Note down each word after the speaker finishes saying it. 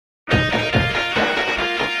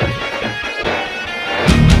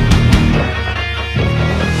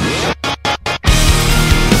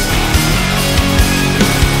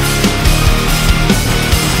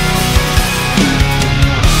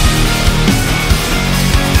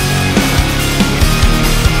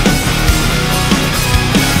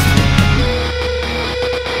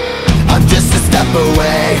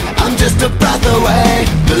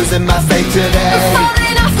losing my faith today. We're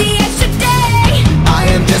falling off the edge today. I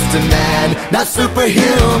am just a man, not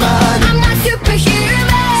superhuman. I'm not superhuman.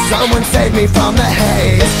 Someone save me from the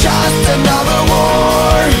haze. It's just another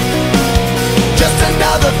war, just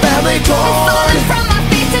another family torn. Falling from my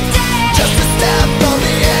feet today. Just a step on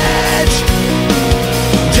the edge,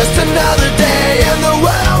 just another day in the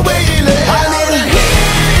world we live. I need a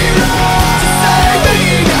hero to save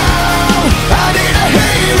me now. I need a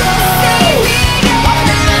hero. Save me now. I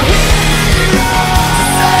need a hero to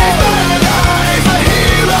save my life. A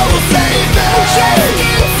hero will save me. Just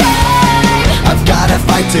in time. I've gotta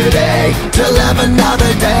fight today to live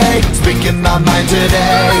another day. Speaking my mind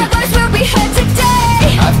today. My voice will be heard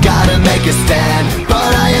today. I've gotta make a stand,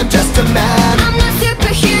 but I am just a man. I'm not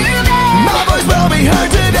superhuman. My voice will be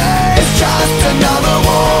heard today. It's just another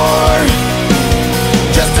war,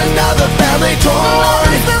 just another family My torn.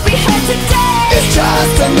 voice will be heard today. It's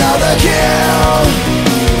just another kill.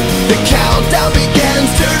 The countdown begins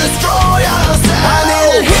to destroy ourselves. I need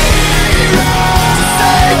a hero to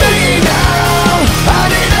save me now. I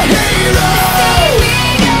need a hero. Save me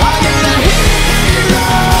now. I need a hero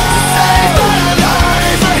to save my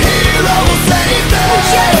life. A hero will save me.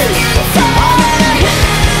 Just in time. I need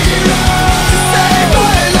a hero to save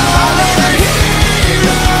my life. I need a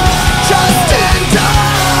hero just in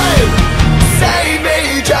time. Save me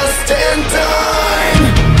just in time.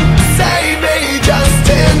 Save me just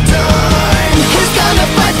in time. Who's gonna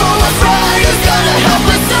fight for what's right? Who's gonna help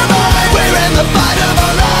us survive? We're in the fight of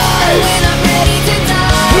our lives. We're not ready to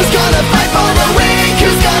die. Who's gonna fight for the weak?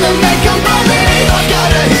 Who's gonna make them believe? I've got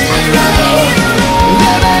a hero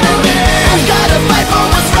living in me. I've gotta fight for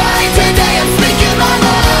what's right. Today I'm speaking my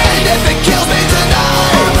mind. If it kills me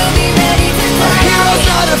tonight, I will be ready to a die. hero's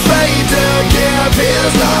not afraid to give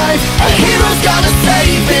his life. A hero's gonna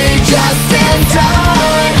save me just in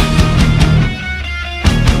time.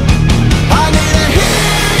 I need a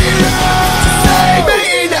hero to save me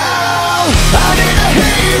now. I need a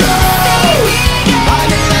hero. I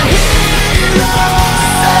need a hero to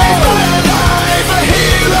save my life. A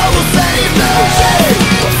hero will save me.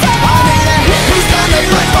 I need a hero. Who's gonna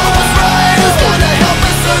fight for what's right? Who's gonna help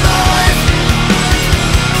us survive?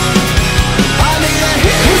 I need a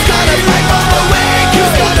hero. Who's gonna fight for the weak?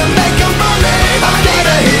 Who's gonna make them believe? I need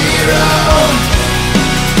a hero.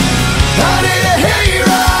 I need a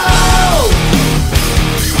hero.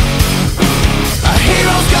 A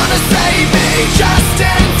hero's gonna save me just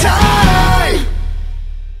in